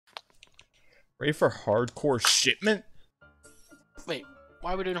Ready for hardcore shipment? Wait,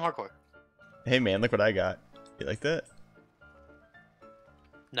 why are we doing hardcore? Hey man, look what I got. You like that?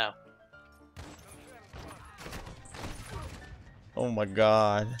 No. Oh my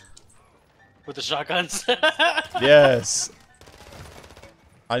god. With the shotguns? Yes.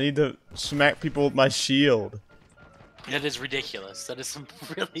 I need to smack people with my shield. That is ridiculous. That is some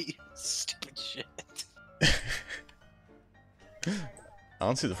really stupid shit. I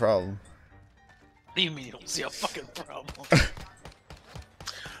don't see the problem. What do you mean you don't see a fucking problem?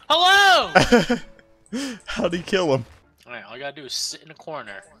 Hello! How'd he kill him? Alright, all I gotta do is sit in a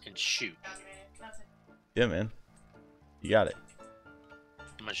corner and shoot. Yeah, man. You got it.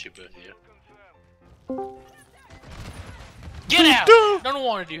 I'm gonna shoot both of you. Get out! I don't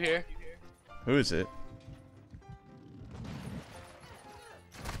want to do here. Who is it?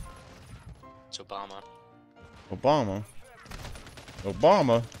 It's Obama. Obama.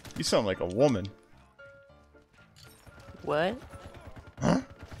 Obama? You sound like a woman. What? Huh?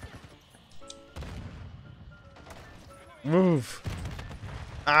 Move.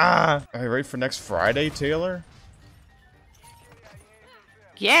 Ah! Are you ready for next Friday, Taylor?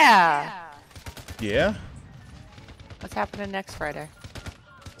 Yeah! Yeah? What's happening next Friday?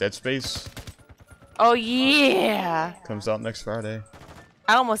 Dead Space Oh yeah! comes out next Friday.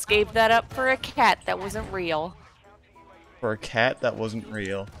 I almost gave that up for a cat that wasn't real. For a cat that wasn't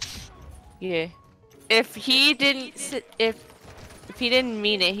real. Yeah. If he didn't if he didn't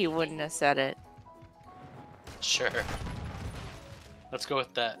mean it, he wouldn't have said it. Sure. Let's go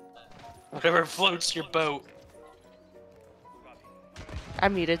with that. Whatever floats your boat. I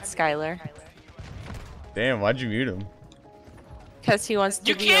muted Skylar. Damn, why'd you mute him? Because he wants to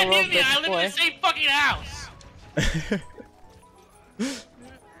You be can't a little mute me! I bitch live in boy. the same fucking house!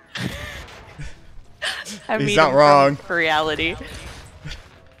 I He's meet not him wrong. for reality.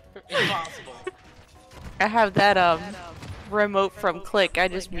 Impossible. I have that remote from Click. I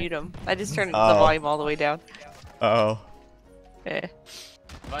just mute him. I just turn the Oh. volume all the way down. Uh oh. Eh.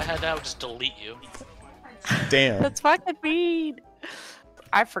 If I had that, I would just delete you. Damn. That's fucking mean.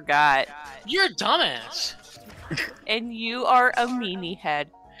 I forgot. You're a dumbass. And you are a meanie head.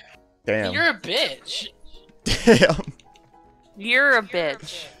 Damn. You're a bitch. Damn. You're a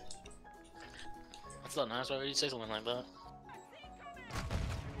bitch. That's not nice. Why would you say something like that?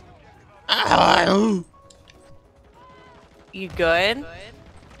 Ow. You good?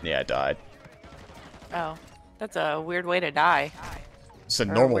 Yeah, I died. Oh, that's a weird way to die. It's a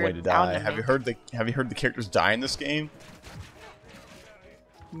Or a normal way weird to sound die. to Have you me. heard the characters die in this game?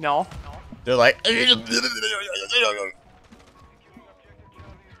 No. They're like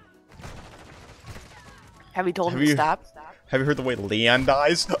Have you told Have him you- to stop? Have you heard the way Leon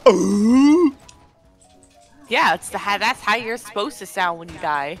dies? Oh! Yeah, that's how you're supposed to sound when you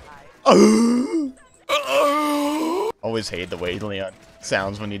die. Oh! Always hate the way Leon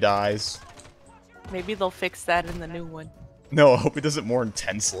sounds when he dies. Maybe they'll fix that in the new one. No, I hope he does it more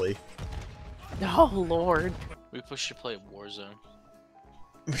intensely. Oh lord. We should play Warzone.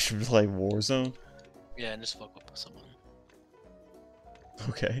 We should play Warzone. Yeah, and just fuck up with someone.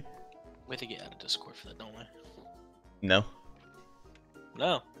 Okay. We have to get out of Discord for that, don't we? No.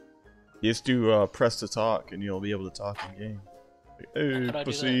 No. You just do press to talk, and you'll be able to talk in game. Hey, How'd I do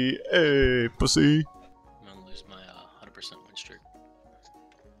pussy. Hey, pussy. I'm gonna lose my 100% win streak.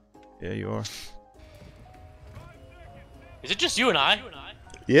 Yeah, you are. Is it just you and I?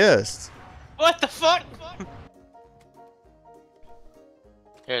 Yes. What the fuck?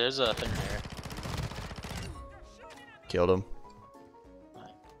 Here, there's a thing here. Killed him.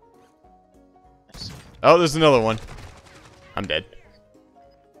 Nice. Oh, there's another one. I'm dead.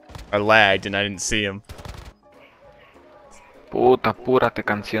 I lagged and I didn't see him. Puta, apúrate,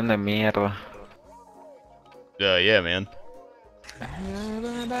 canción de mierda. Yeah, man.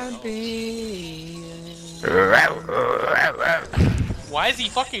 Why is he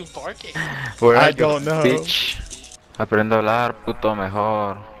fucking barking? Where I are you, don't know. bitch? Aprendo a hablar, puto,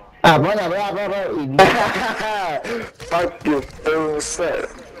 mejor. Ah, bueno, bro. Fuck you, sir.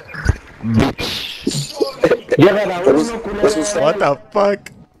 Bitch. Llega uno, culero. What the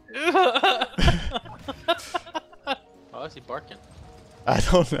fuck? Why is he barking? I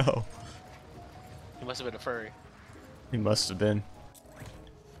don't know. He must have been a furry. He must have been.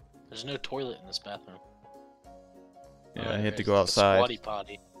 There's no toilet in this bathroom. Yeah, Oh, I there had to is. go It's a outside. squatty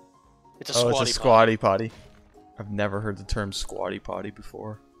potty. It's a Oh, squatty it's a squatty potty. I've never heard the term squatty potty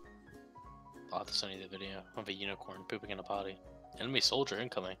before. I'll have to send you the video of a unicorn pooping in a potty. Enemy soldier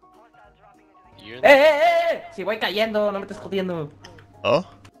incoming. You hear that? Si voy cayendo, no me estés jodiendo. Oh?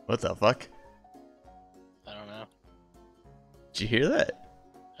 What the fuck? I don't know. Did you hear that?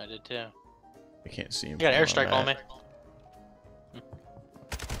 I did too. I can't see him. You got an from where airstrike on I'm me. at.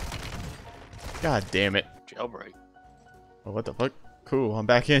 God damn it. Jailbreak. Oh, what the fuck? Cool, I'm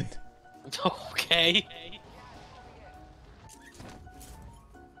back in. Okay.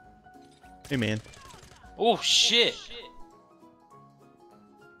 Hey, man. Oh shit.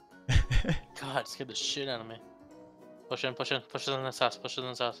 God, scared the shit out of me. Push in, push in, push in this house, push in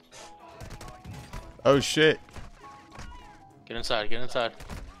this house. Oh, shit. Get inside, get inside.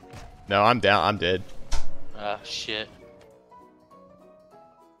 No, I'm down. I'm dead. Ah, shit.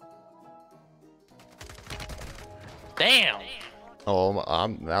 Damn! Oh,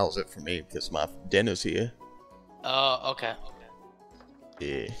 that was it for me because my dinner's here. Okay.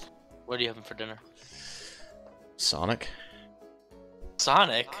 Yeah. What are you having for dinner? Sonic?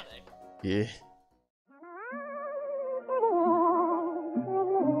 Sonic? Yeah.